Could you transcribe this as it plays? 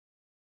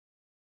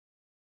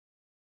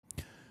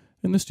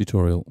In this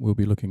tutorial, we'll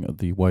be looking at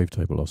the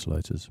wavetable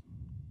oscillators.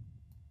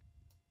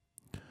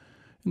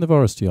 In the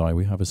VAR-STI,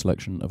 we have a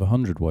selection of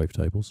 100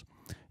 wavetables,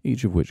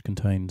 each of which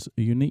contains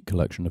a unique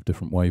collection of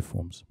different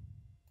waveforms.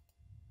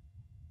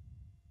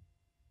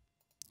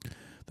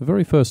 The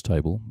very first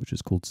table, which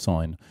is called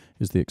sine,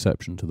 is the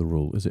exception to the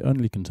rule, as it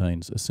only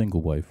contains a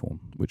single waveform,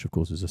 which of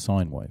course is a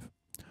sine wave.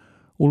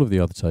 All of the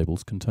other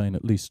tables contain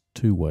at least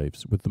two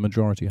waves, with the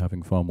majority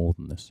having far more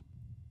than this.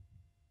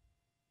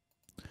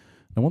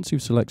 Now once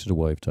you've selected a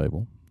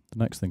wavetable, the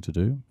next thing to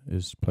do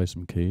is play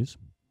some keys,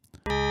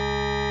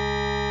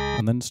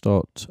 and then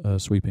start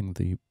sweeping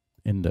the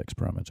index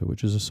parameter,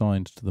 which is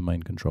assigned to the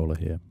main controller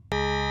here.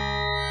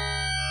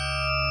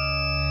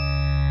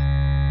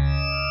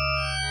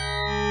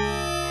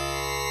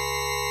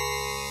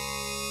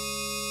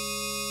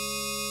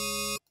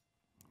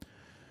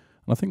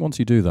 And I think once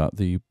you do that,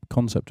 the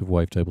concept of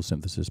wavetable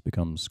synthesis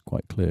becomes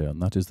quite clear,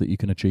 and that is that you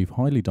can achieve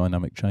highly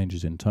dynamic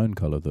changes in tone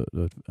colour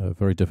that are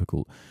very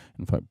difficult,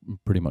 in fact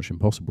pretty much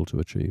impossible to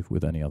achieve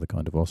with any other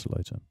kind of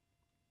oscillator.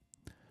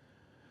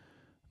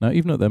 Now,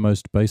 even at their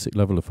most basic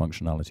level of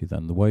functionality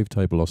then, the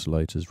wavetable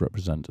oscillators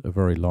represent a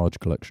very large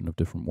collection of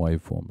different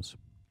waveforms.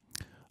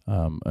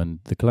 And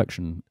the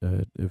collection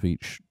of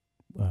each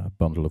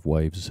bundle of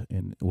waves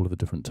in all of the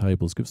different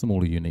tables gives them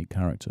all a unique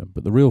character,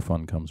 but the real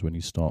fun comes when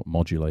you start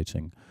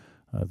modulating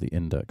the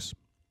index.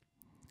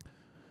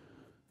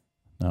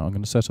 Now I'm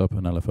going to set up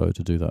an LFO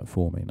to do that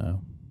for me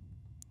now.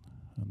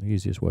 And the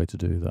easiest way to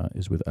do that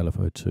is with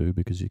LFO2,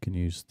 because you can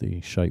use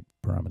the shape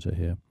parameter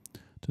here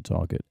to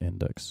target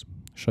index.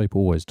 Shape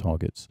always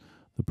targets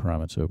the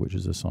parameter which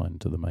is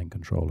assigned to the main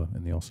controller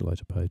in the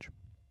oscillator page.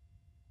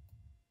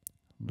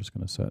 I'm just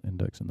going to set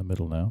index in the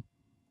middle now.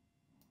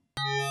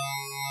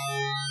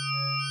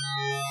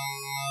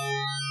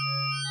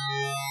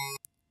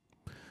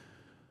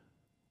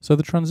 So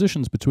the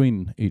transitions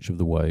between each of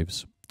the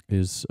waves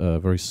is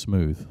very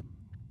smooth,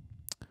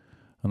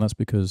 and that's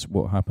because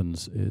what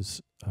happens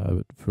is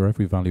for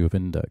every value of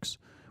index,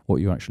 what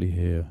you actually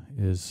hear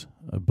is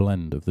a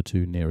blend of the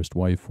two nearest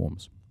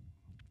waveforms.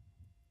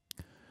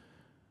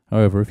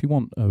 However, if you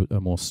want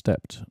a more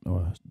stepped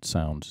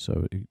sound,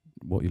 so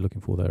what you're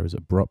looking for there is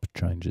abrupt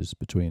changes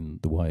between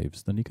the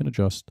waves, then you can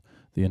adjust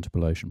the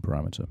interpolation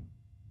parameter.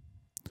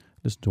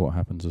 Listen to what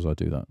happens as I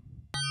do that.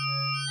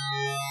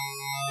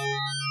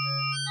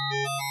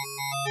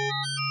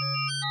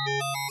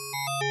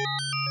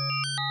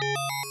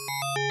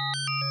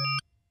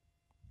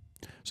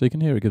 So you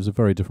can hear it gives a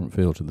very different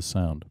feel to the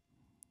sound.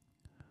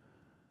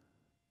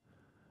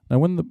 Now,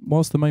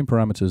 whilst the main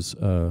parameters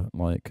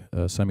like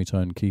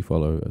semitone, key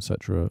follow,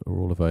 etc. are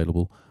all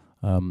available,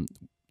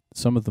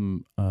 some of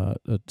them are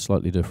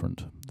slightly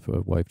different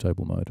for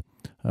wavetable mode.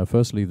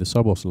 Firstly, the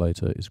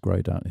sub-oscillator is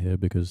greyed out here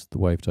because the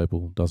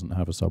wavetable doesn't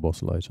have a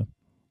sub-oscillator.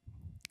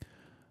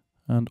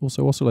 And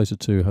also oscillator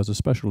 2 has a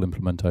special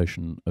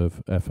implementation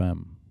of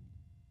FM.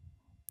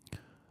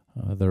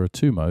 There are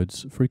two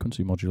modes,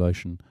 frequency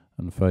modulation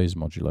and phase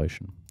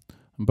modulation,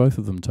 and both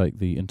of them take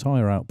the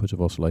entire output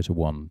of oscillator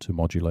 1 to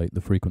modulate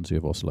the frequency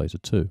of oscillator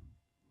 2.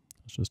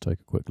 Let's just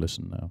take a quick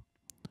listen now.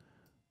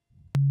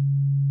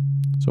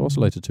 So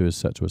oscillator 2 is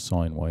set to a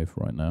sine wave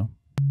right now.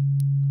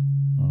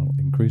 I'll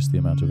increase the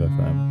amount of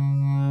FM.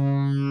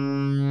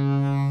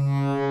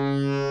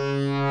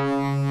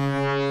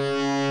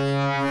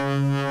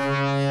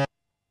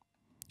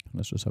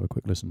 Let's just have a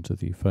quick listen to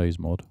the phase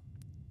mod.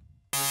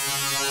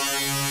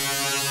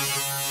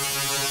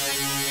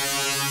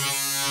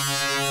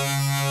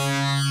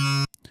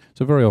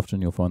 So very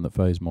often you'll find that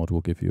phase mod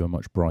will give you a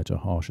much brighter,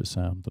 harsher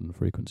sound than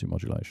frequency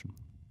modulation.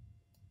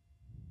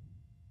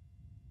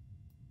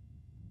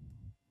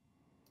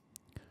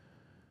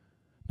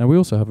 Now we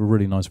also have a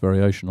really nice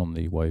variation on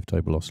the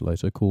wavetable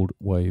oscillator called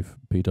Wave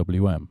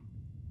PWM,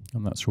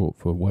 and that's short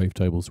for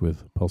wavetables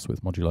with pulse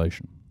width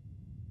modulation.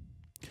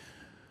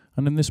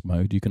 And in this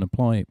mode you can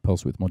apply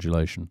pulse width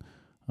modulation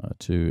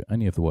to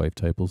any of the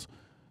wavetables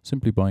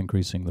simply by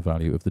increasing the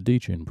value of the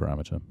detune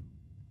parameter.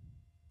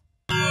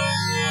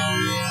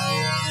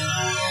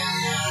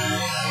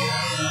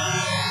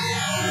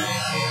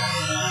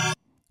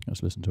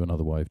 Let's listen to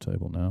another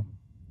wavetable now.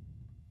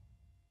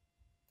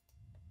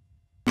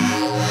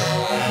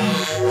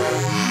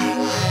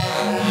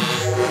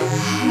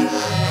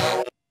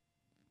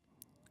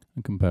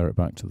 And compare it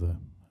back to the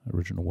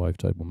original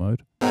wavetable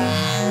mode.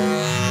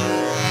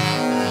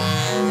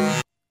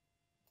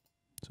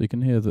 So you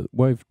can hear that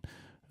Wave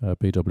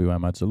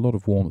PWM adds a lot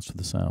of warmth to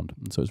the sound,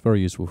 and so it's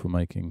very useful for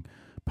making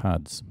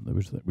pads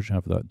which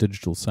have that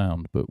digital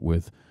sound but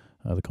with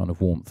the kind of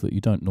warmth that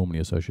you don't normally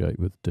associate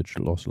with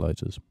digital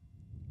oscillators.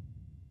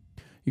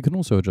 You can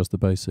also adjust the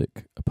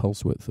basic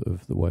pulse width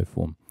of the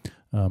waveform,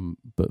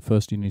 but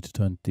first you need to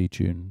turn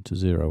detune to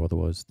 0,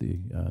 otherwise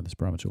this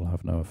parameter will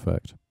have no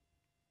effect.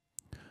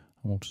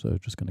 I'm also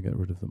just going to get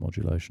rid of the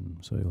modulation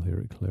so you'll hear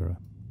it clearer.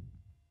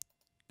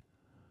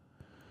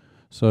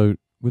 So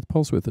with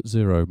pulse width at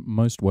 0,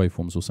 most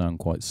waveforms will sound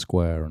quite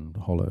square and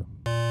hollow.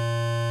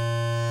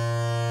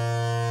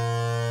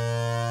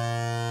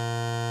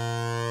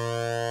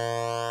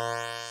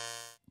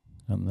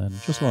 And then,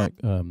 just like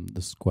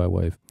the square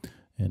wave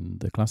in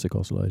the classic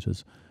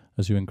oscillators,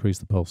 as you increase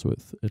the pulse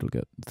width, it'll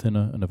get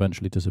thinner and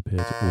eventually disappear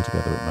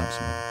altogether at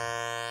maximum.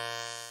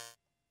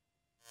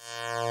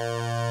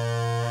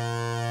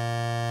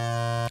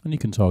 And you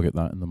can target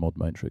that in the mod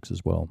matrix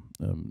as well,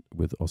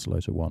 with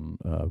oscillator 1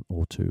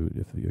 or 2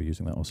 if you're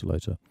using that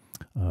oscillator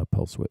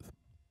pulse width.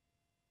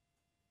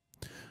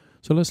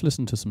 So let's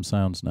listen to some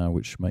sounds now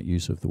which make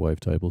use of the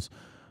wavetables.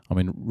 I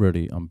mean,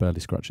 really, I'm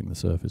barely scratching the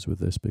surface with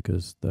this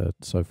because they're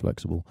so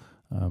flexible.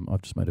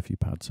 I've just made a few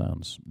pad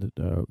sounds.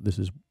 This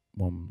is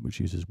one which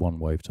uses one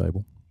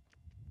wavetable.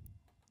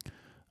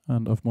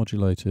 And I've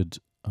modulated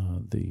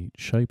the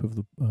shape of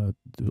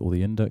or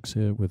the index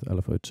here with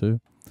LFO2,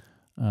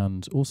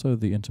 and also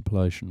the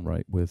interpolation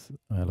rate with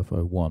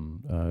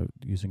LFO1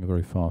 using a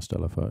very fast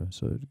LFO,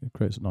 so it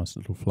creates a nice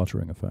little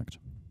fluttering effect.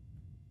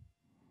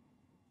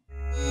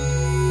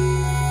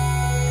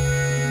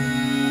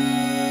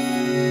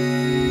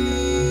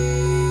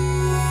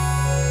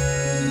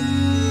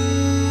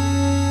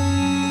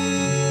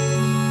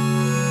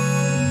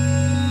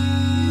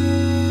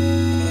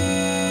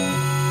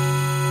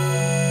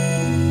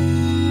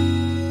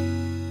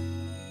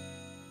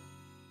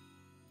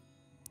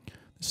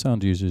 This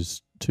sound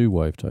uses two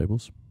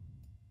wavetables,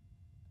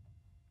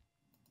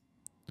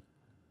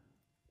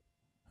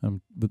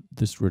 but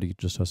this really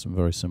just has some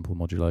very simple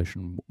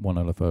modulation. One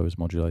LFO is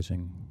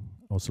modulating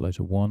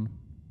oscillator 1,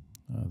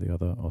 the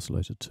other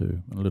oscillator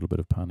 2, and a little bit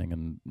of panning,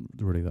 and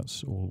really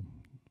that's all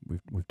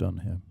we've done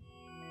here.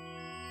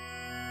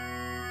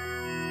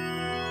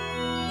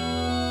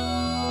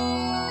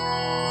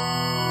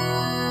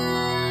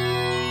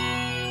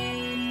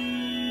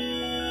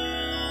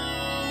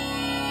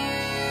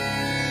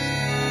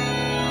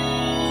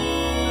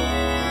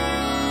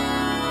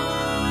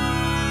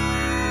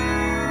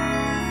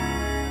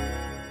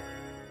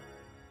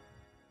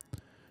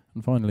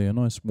 And finally, a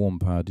nice warm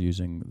pad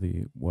using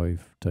the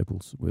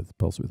wavetables with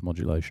pulse width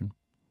modulation.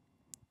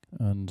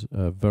 And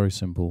very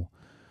simple.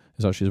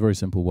 It's actually a very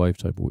simple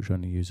wavetable which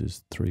only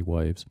uses 3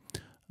 waves.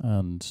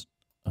 And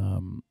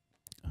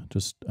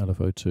just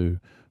LFO2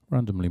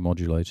 randomly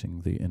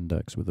modulating the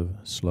index with a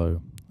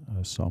slow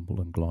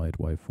sample and glide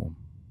waveform.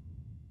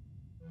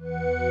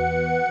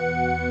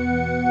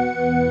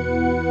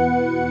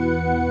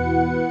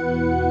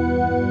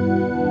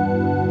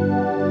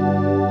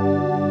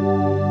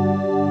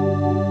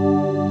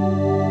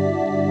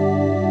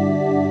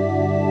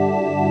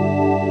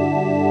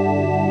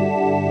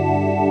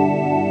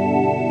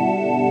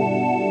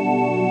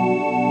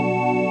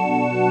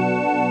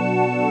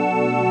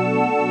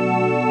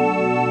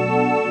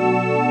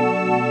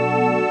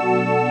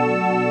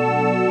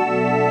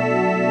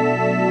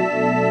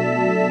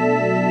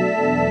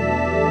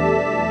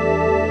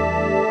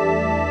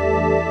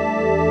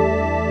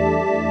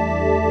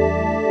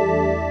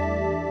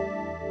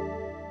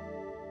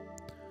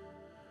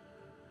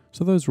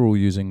 So those are all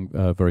using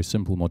very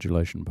simple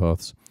modulation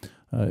paths.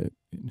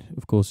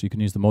 Of course, you can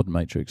use the mod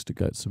matrix to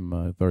get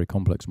some very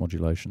complex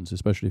modulations,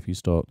 especially if you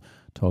start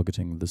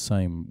targeting the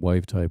same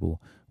wavetable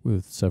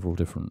with several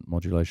different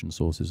modulation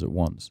sources at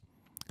once.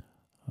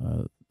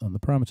 And the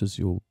parameters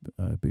you'll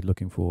be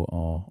looking for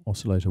are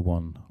oscillator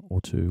 1 or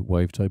 2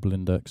 wavetable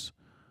index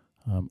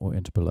or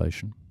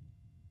interpolation.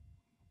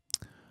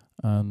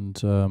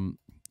 And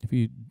if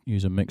you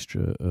use a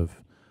mixture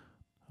of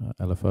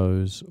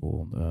LFOs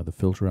or the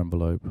filter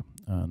envelope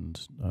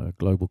and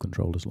global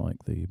controllers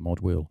like the mod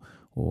wheel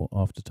or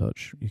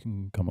aftertouch, you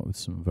can come up with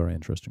some very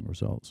interesting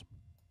results.